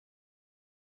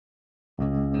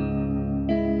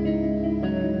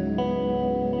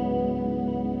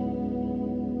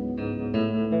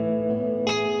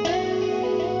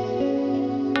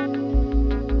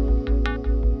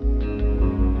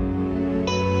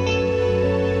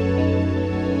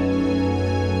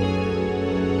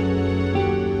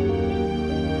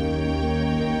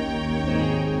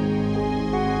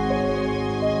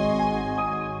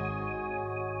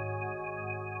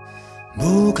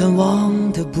敢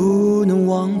忘的，不能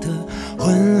忘的，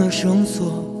混合绳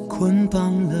索捆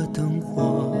绑了灯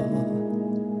火。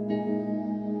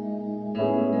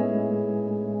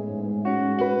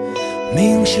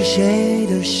命是谁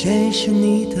的，谁是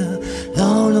你的？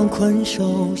牢笼困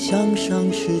守，向上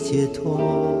是解脱。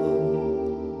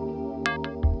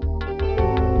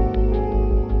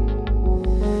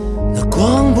那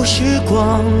光不是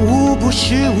光，雾不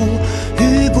是雾，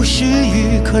雨不是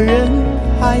雨，可人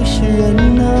还是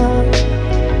人呢？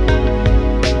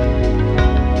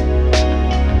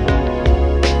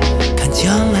看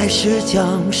江还是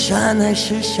江，山还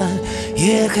是山，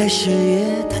夜还是夜，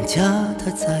但家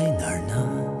它在哪儿呢？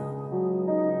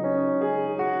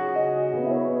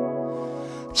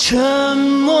沉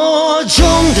默中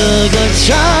的歌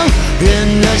唱，人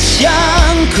儿像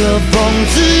个疯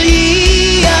子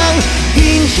一样，迎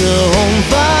着红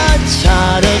发卡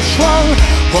的窗，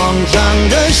慌张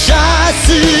地杀死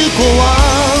过往，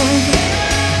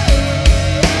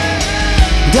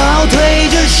倒退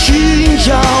着寻找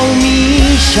迷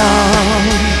伤，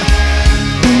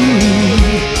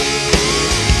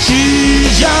只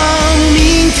让迷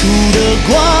途的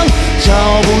光照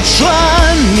不穿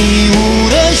迷雾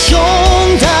的胸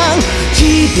膛，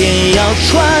即便要穿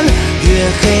越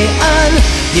黑暗，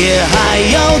也还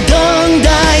要等待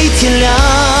天亮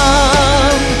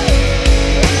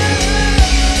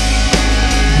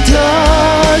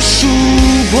的曙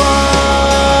光。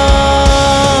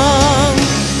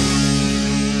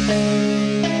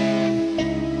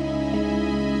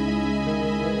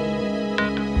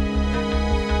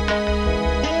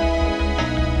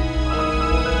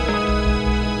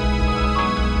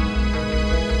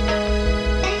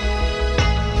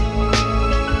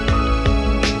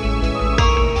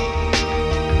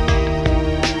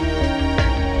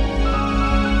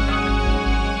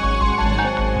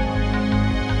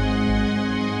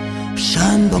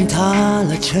山崩塌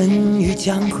了，沉于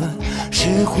江河，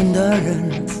失魂的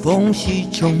人缝隙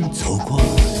中走过。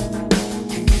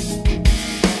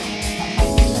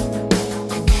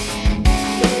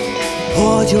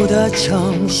破旧的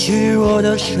城，虚弱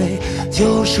的水，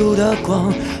救赎的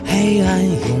光，黑暗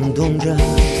涌动着。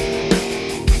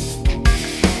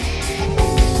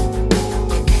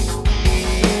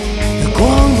那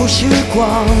光不是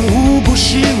光，雾不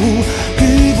是雾，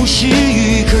雨不是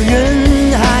雨，可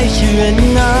人还是人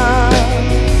啊。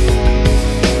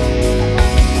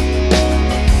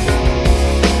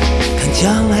看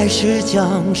江还是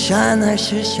江，山还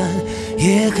是山，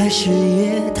夜还是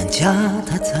夜，但家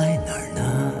它在哪儿呢？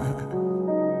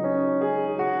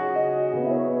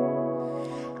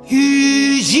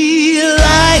雨季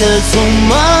来的匆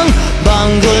忙，绑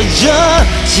裹着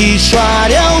洗刷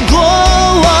掉过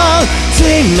往，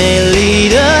最美丽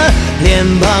的脸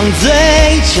庞，最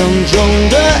郑重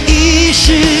的仪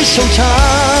式收场，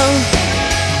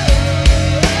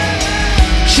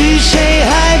是谁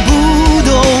还不懂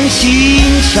欣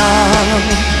赏？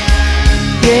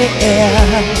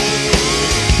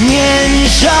年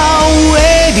少未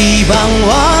必彷徨，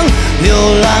流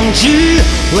浪只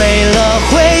为了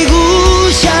回故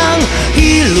乡，一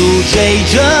路追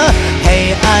着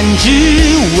黑暗，只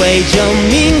为证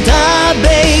明它背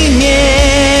面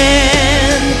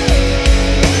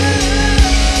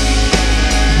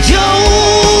有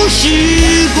时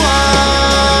光，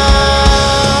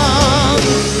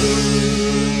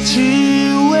只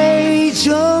为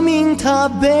证明它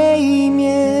背面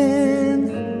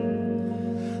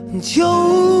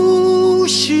有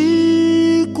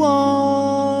时光。